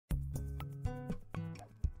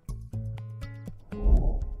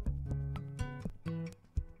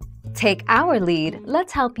Take our lead,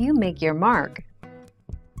 let's help you make your mark.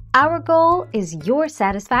 Our goal is your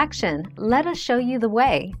satisfaction. Let us show you the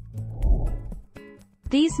way.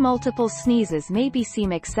 These multiple sneezes maybe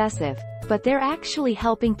seem excessive, but they're actually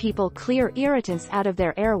helping people clear irritants out of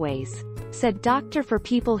their airways, said doctor. For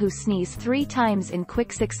people who sneeze 3 times in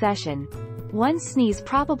quick succession, one sneeze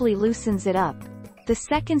probably loosens it up. The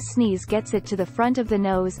second sneeze gets it to the front of the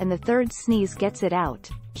nose and the third sneeze gets it out,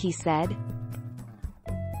 he said.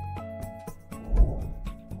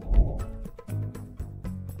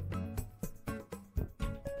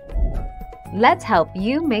 Let's help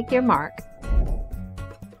you make your mark.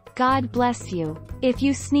 God bless you. If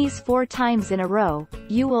you sneeze 4 times in a row,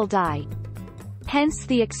 you will die. Hence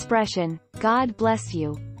the expression, God bless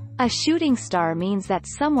you. A shooting star means that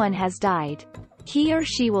someone has died. He or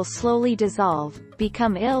she will slowly dissolve,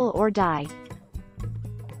 become ill or die.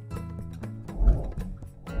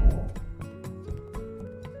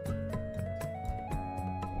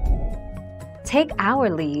 Take our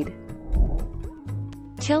lead.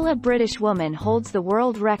 Till a British woman holds the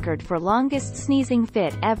world record for longest sneezing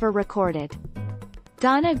fit ever recorded.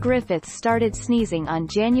 Donna Griffiths started sneezing on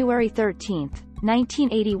January 13,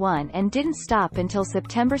 1981 and didn't stop until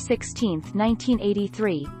September 16,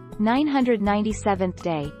 1983, 997th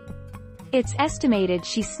day. It's estimated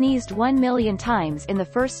she sneezed 1 million times in the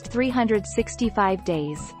first 365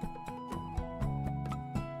 days.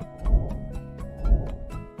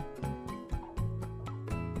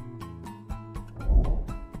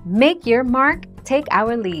 Make your mark, take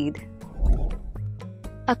our lead.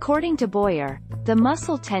 According to Boyer, the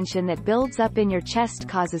muscle tension that builds up in your chest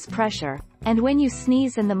causes pressure, and when you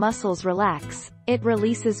sneeze and the muscles relax, it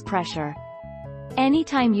releases pressure.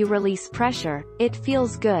 Anytime you release pressure, it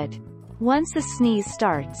feels good. Once a sneeze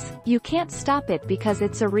starts, you can't stop it because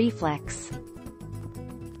it's a reflex.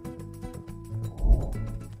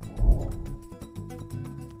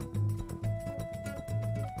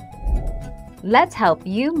 Let's help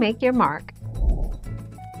you make your mark.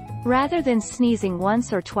 Rather than sneezing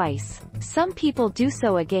once or twice, some people do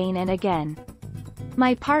so again and again.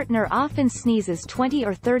 My partner often sneezes 20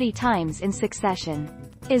 or 30 times in succession.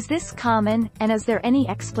 Is this common, and is there any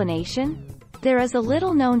explanation? There is a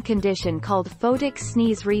little-known condition called photic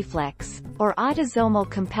sneeze reflex, or autosomal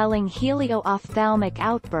compelling helio-ophthalmic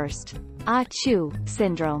outburst, ACHOO,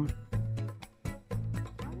 syndrome.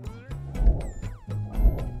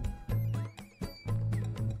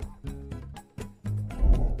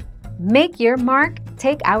 Make your mark,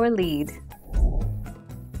 take our lead.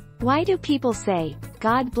 Why do people say,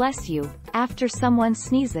 God bless you, after someone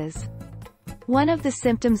sneezes? One of the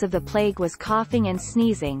symptoms of the plague was coughing and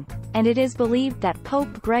sneezing, and it is believed that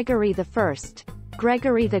Pope Gregory I,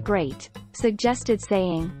 Gregory the Great, suggested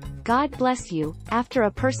saying, God bless you, after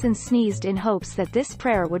a person sneezed in hopes that this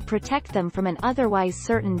prayer would protect them from an otherwise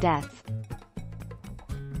certain death.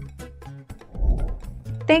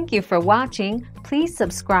 Thank you for watching. Please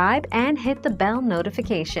subscribe and hit the bell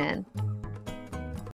notification.